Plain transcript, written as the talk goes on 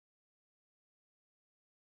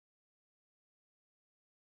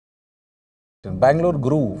Bangalore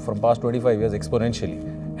grew from past 25 years exponentially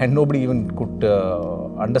and nobody even could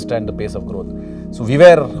understand the pace of growth. So we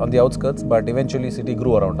were on the outskirts, but eventually city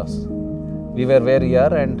grew around us. We were where we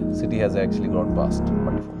are and city has actually grown past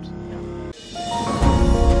multifolds.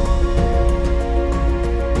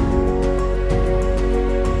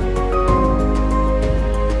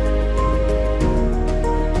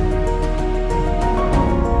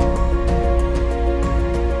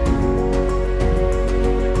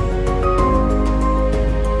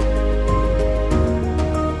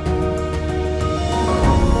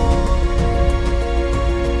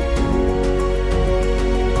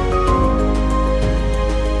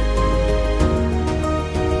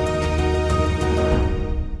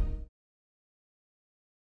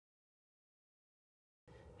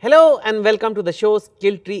 Hello and welcome to the show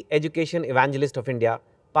Skill Tree Education Evangelist of India,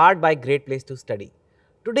 powered by Great Place to Study.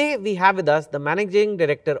 Today we have with us the Managing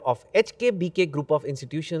Director of HKBK Group of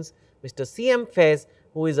Institutions, Mr. CM Faiz,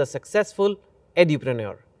 who is a successful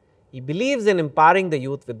edupreneur. He believes in empowering the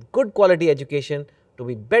youth with good quality education to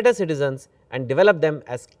be better citizens and develop them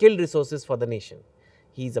as skilled resources for the nation.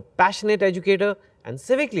 He is a passionate educator and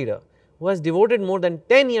civic leader who has devoted more than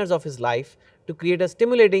 10 years of his life to create a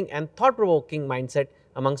stimulating and thought-provoking mindset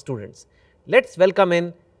among students. Let's welcome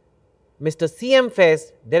in Mr. CM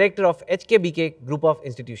Faiz, Director of HKBK Group of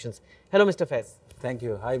Institutions. Hello, Mr. Faiz. Thank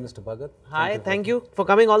you. Hi, Mr. Bhagath. Hi, thank you for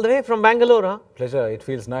coming all the way from Bangalore. Huh? Pleasure. It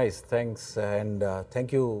feels nice. Thanks. And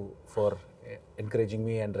thank you for encouraging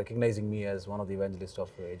me and recognizing me as one of the evangelists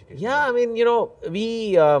of education. Yeah, I mean, you know,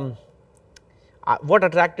 what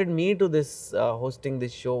attracted me to this hosting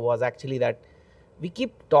this show was actually that we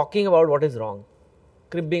keep talking about what is wrong,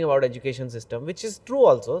 cribbing about education system, which is true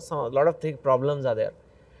also. A lot of problems are there.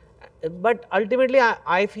 But ultimately,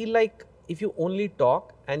 I feel like if you only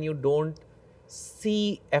talk and you don't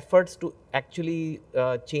see efforts to actually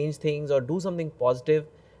change things or do something positive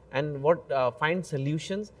and find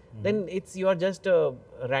solutions, then you are just a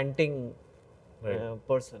ranting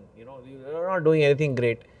person. You know, you are not doing anything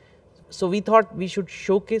great. So we thought we should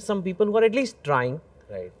showcase some people who are at least trying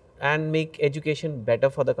and make education better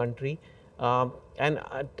for the country.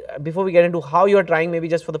 Before we get into how you are trying, maybe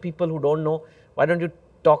just for the people who don't know, why don't you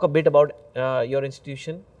talk a bit about your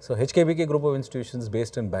institution? So HKBK Group of Institutions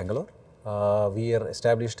based in Bangalore. We are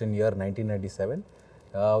established in year 1997.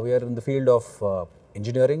 We are in the field of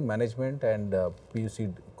engineering, management and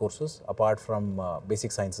PUC courses apart from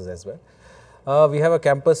basic sciences as well. We have a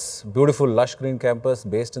campus, beautiful lush green campus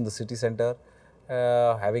based in the city center,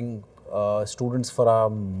 having students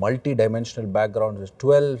from multi-dimensional backgrounds,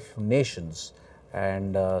 12 nations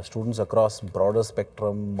and students across broader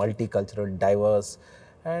spectrum, multicultural, diverse,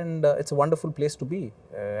 and it's a wonderful place to be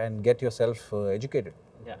and get yourself educated.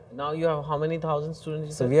 Yeah. Now you have how many thousand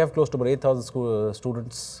students? So we have close to about 8,000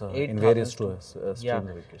 students in various streams of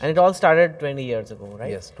education. And it all started 20 years ago,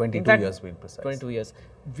 right? Yes, 22 years being precise. 22 years.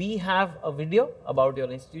 We have a video about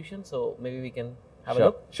your institution, so maybe we can have a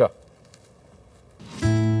look. Sure.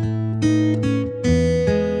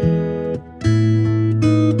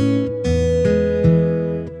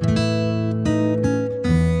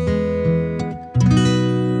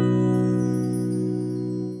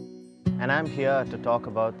 I'm here to talk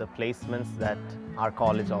about the placements that our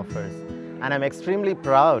college offers. And I'm extremely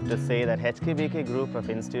proud to say that HKBK Group of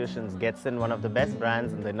Institutions gets in one of the best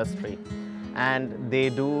brands in the industry. And they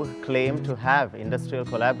do claim to have industrial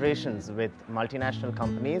collaborations with multinational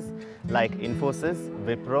companies like Infosys,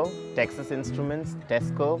 Wipro, Texas Instruments,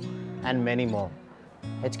 Tesco, and many more.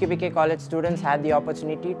 HKBK college students had the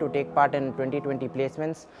opportunity to take part in 2020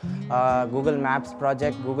 placements, Google Maps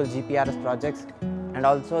project, Google GPRS projects, and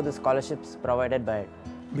also the scholarships provided by it.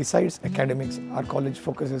 Besides academics, our college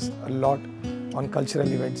focuses a lot on cultural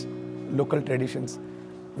events, local traditions.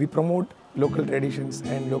 We promote local traditions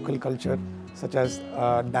and local culture such as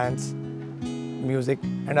dance, music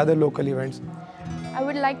and other local events. I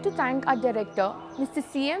would like to thank our director, Mr.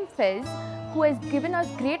 CM Faiz, who has given us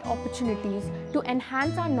great opportunities to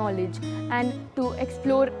enhance our knowledge and to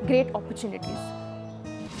explore great opportunities.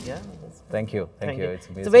 Yeah. Thank you. Thank you. It's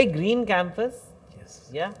amazing. It's a very green campus. Yes.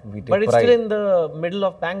 Yeah. But it's still in the middle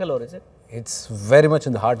of Bangalore, is it? It's very much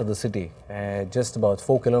in the heart of the city, just about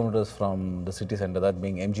 4 kilometers from the city center, that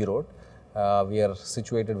being MG Road. We are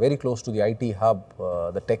situated very close to the IT hub,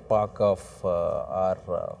 the tech park of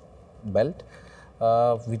our belt.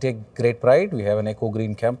 We take great pride. We have an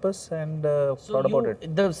eco-green campus and proud about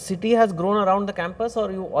it. The city has grown around the campus,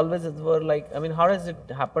 or you always were like, I mean, how has it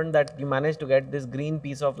happened that you managed to get this green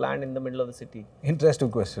piece of land in the middle of the city?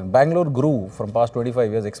 Interesting question. Bangalore grew from past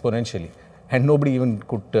 25 years exponentially and nobody even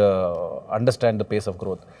could understand the pace of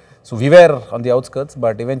growth. So we were on the outskirts,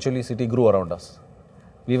 but eventually city grew around us.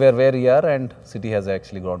 We were where we are, and city has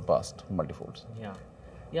actually grown past multifolds. Yeah.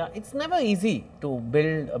 Yeah, it's never easy to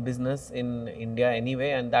build a business in India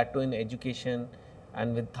anyway, and that too in education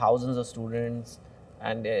and with thousands of students.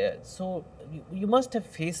 And so you must have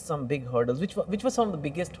faced some big hurdles. Which were some of the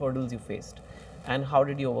biggest hurdles you faced, and how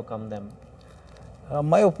did you overcome them?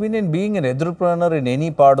 My opinion, being an entrepreneur in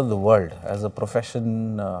any part of the world as a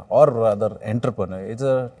profession or rather entrepreneur, it's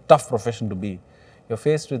a tough profession to be. You're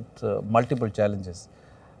faced with multiple challenges.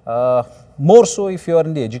 More so if you are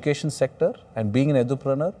in the education sector, and being an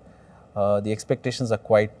entrepreneur, the expectations are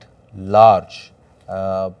quite large.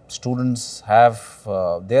 Students have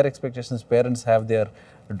their expectations, parents have their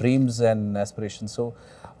dreams and aspirations. So,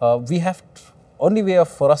 only way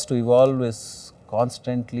for us to evolve is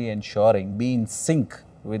constantly ensuring, be in sync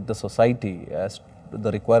with the society as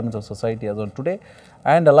the requirements of society as on today,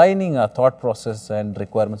 and aligning our thought process and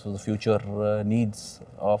requirements for the future needs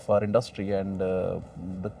of our industry and the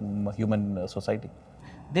human society.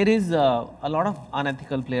 There is a lot of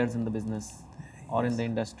unethical players in the business or in the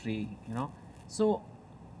industry, you know. So,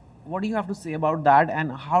 what do you have to say about that,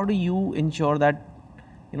 and how do you ensure that,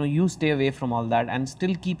 you know, you stay away from all that and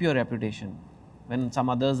still keep your reputation when some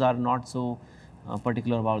others are not so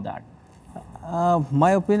particular about that?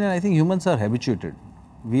 My opinion, I think humans are habituated.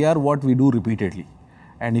 We are what we do repeatedly,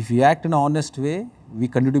 and if we act in an honest way, we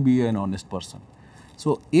continue to be an honest person.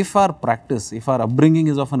 So, if our practice, if our upbringing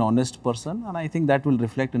is of an honest person, and I think that will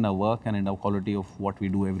reflect in our work and in our quality of what we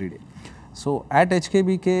do every day. So, at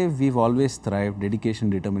HKBK, we've always thrived dedication,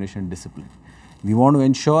 determination, discipline. We want to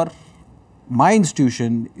ensure my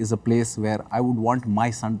institution is a place where I would want my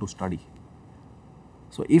son to study.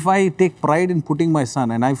 So, if I take pride in putting my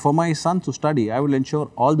son, and for my son to study, I will ensure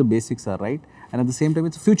all the basics are right, and at the same time,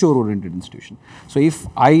 it's a future-oriented institution. So, if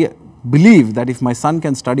I believe that if my son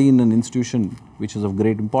can study in an institution which is of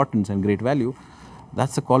great importance and great value,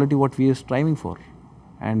 that's the quality what we are striving for.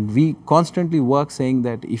 And we constantly work saying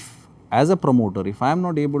that if, as a promoter, if I am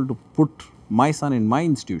not able to put my son in my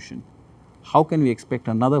institution, how can we expect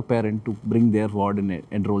another parent to bring their ward and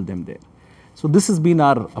enroll them there? So, this has been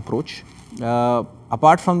our approach.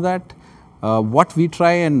 Apart from that, what we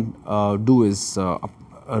try and do is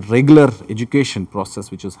a regular education process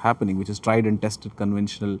which is happening, which is tried and tested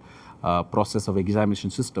conventional process of examination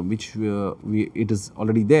system, which it is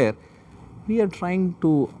already there. We are trying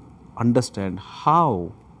to understand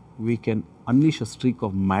how we can unleash a streak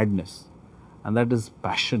of madness, and that is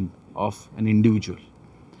passion of an individual.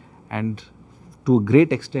 And to a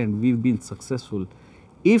great extent, we've been successful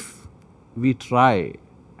if we try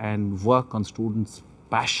and work on students'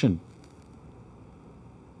 passion.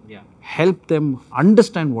 Yeah. Help them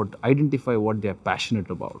understand identify what they are passionate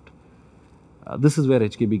about. This is where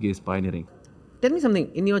HKBK is pioneering. Tell me something,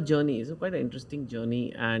 in your journey, it's quite an interesting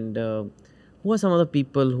journey, and who are some of the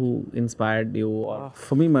people who inspired you? Or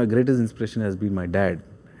For me, my greatest inspiration has been my dad.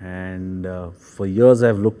 And for years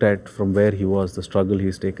I've looked at from where he was, the struggle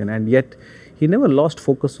he's taken, and yet he never lost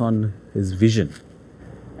focus on his vision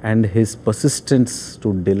and his persistence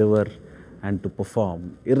to deliver and to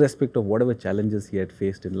perform, irrespective of whatever challenges he had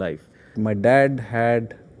faced in life. My dad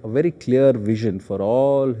had a very clear vision for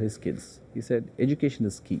all his kids. He said, education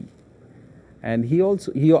is key. And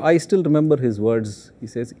I still remember his words. He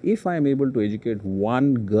says, if I am able to educate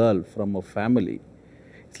one girl from a family,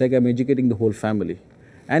 it's like I'm educating the whole family.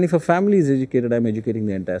 And if a family is educated, I'm educating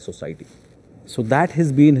the entire society. So that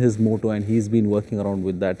has been his motto, and he's been working around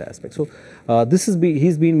with that aspect. So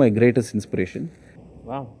he's been my greatest inspiration.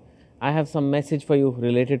 wow, I have some message for you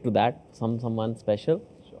related to that, someone special.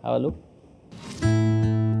 Sure. Have a look.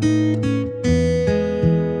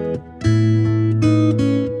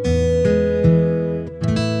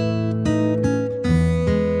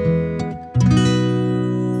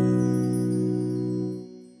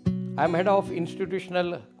 I am head of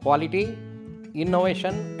institutional quality,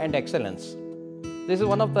 innovation and excellence. This is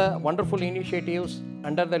one of the wonderful initiatives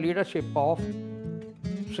under the leadership of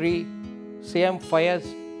Sri CM Faiz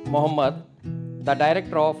Mohammed, the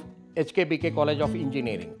director of HKBK College of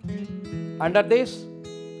Engineering. Under this,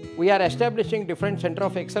 we are establishing different centers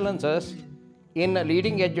of excellences in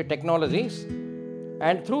leading edge technologies,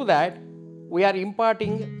 and through that, we are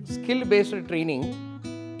imparting skill-based training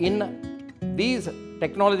in these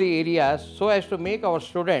technology areas so as to make our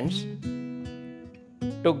students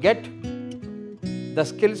to get the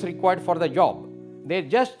skills required for the job. They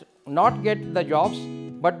just not get the jobs,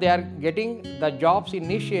 but they are getting the jobs in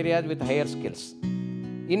niche areas with higher skills.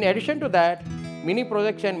 In addition to that, mini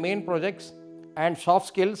projects and main projects and soft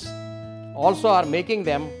skills also are making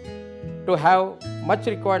them to have much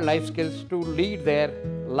required life skills to lead their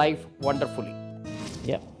life wonderfully.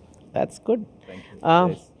 Yeah, that's good. Thank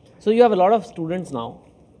you. So you have a lot of students now,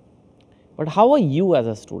 but how were you as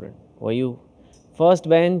a student? Were you first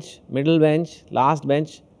bench, middle bench, last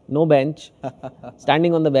bench, no bench,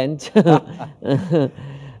 standing on the bench?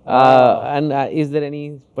 And is there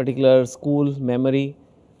any particular school memory?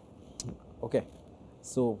 Okay,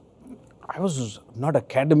 so I was not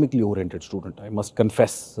academically oriented student, I must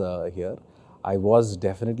confess here. I was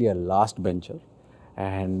definitely a last bencher,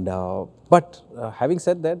 and but having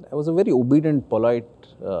said that, I was a very obedient, polite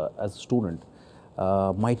as a student.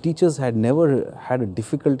 My teachers had never had a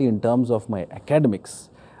difficulty in terms of my academics.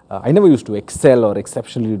 I never used to excel or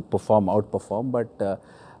exceptionally outperform, but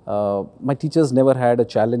my teachers never had a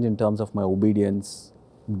challenge in terms of my obedience,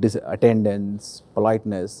 attendance,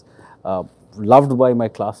 politeness, loved by my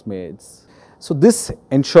classmates. So this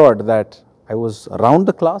ensured that I was around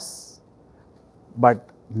the class, but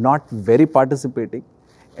not very participating,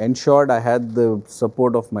 ensured I had the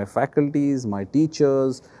support of my faculties, my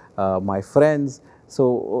teachers, my friends.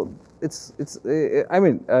 So I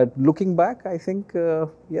mean, looking back, I think,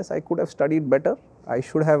 yes, I could have studied better. I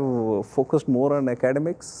should have focused more on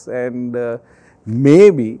academics, and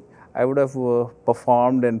maybe I would have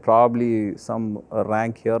performed, and probably some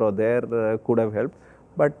rank here or there could have helped,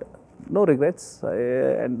 but no regrets.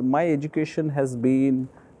 And my education has been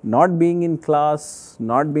not being in class,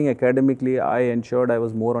 not being academically. I ensured I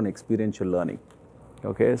was more on experiential learning.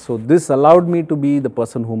 Okay, so this allowed me to be the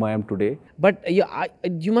person whom I am today. But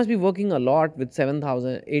you must be working a lot with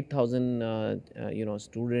 7,000, 8,000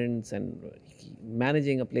 students, and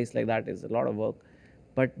managing a place like that is a lot of work.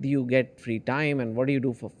 But do you get free time, and what do you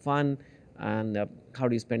do for fun, and how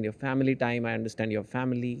do you spend your family time? I understand your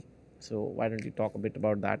family, so why don't you talk a bit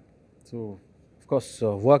about that? So, of course,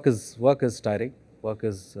 work is tiring, work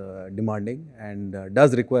is demanding, and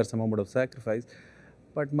does require some amount of sacrifice.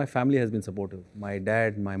 But my family has been supportive. My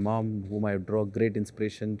dad, my mom, whom I draw great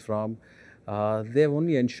inspiration from, they have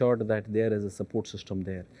only ensured that there is a support system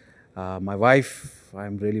there. My wife, I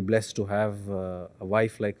am really blessed to have a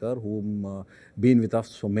wife like her, whom been with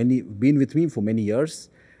me for many years,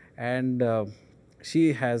 and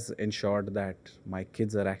she has ensured that my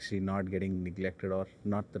kids are actually not getting neglected, or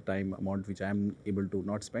not the time amount which I am able to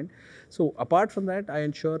not spend. So apart from that, I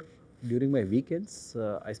ensure during my weekends,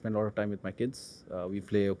 I spend a lot of time with my kids. We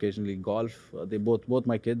play occasionally golf. Both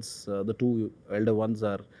my kids, the two elder ones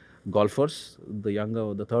are golfers.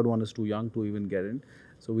 The third one is too young to even get in.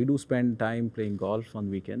 So we do spend time playing golf on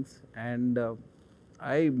weekends, and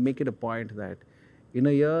I make it a point that in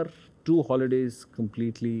a year, 2 holidays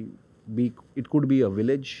completely. It could be a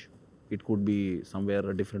village, it could be somewhere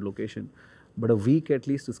a different location, but a week at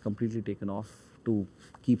least is completely taken off to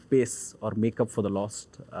keep pace or make up for the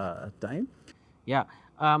lost time. Yeah,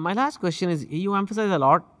 my last question is, you emphasize a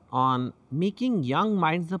lot on making young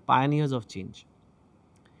minds the pioneers of change.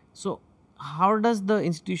 So how does the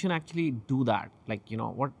institution actually do that? Like,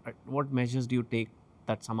 what measures do you take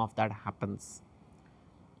that some of that happens?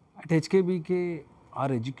 At HKBK, our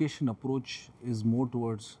education approach is more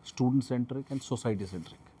towards student-centric and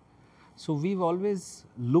society-centric. So we've always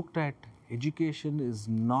looked at education is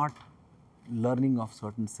not learning of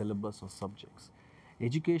certain syllabus or subjects.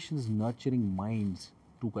 Education is nurturing minds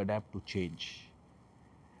to adapt to change.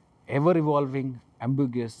 Ever-evolving,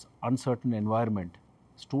 ambiguous, uncertain environment,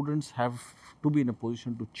 students have to be in a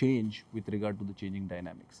position to change with regard to the changing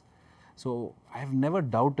dynamics. So I have never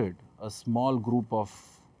doubted a small group of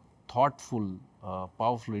thoughtful,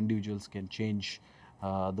 powerful individuals can change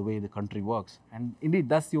the way the country works, and indeed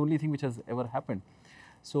that's the only thing which has ever happened.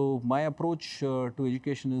 So my approach to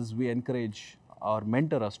education is we encourage or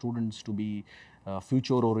mentor our students to be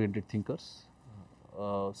future-oriented thinkers,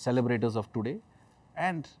 celebrators of today,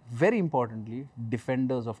 and very importantly,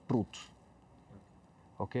 defenders of truth.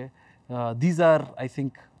 Okay, these are, I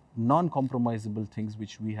think, non-compromisable things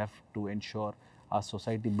which we have to ensure our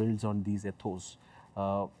society builds on these ethos.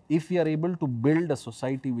 If we are able to build a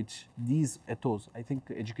society which these ethos, I think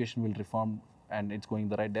education will reform and it's going in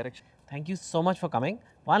the right direction. Thank you so much for coming.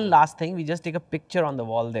 One last thing, we just take a picture on the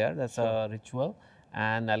wall there, that's a ritual,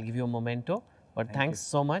 and I'll give you a memento. But thanks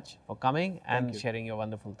so much for coming and sharing your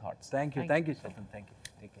wonderful thoughts. Thank you, Chetan. Thank you.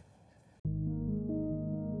 Take care.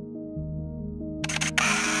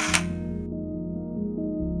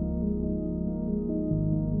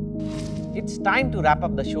 It's time to wrap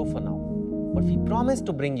up the show for now, but we promise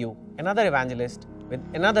to bring you another evangelist with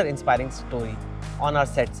another inspiring story on our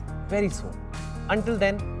sets very soon. Until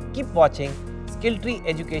then, keep watching Skill Tree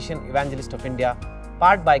Education Evangelist of India,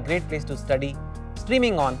 powered by Great Place to Study,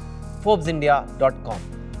 streaming on ForbesIndia.com.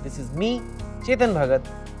 This is me, Chetan Bhagath,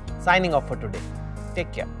 signing off for today.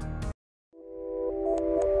 Take care.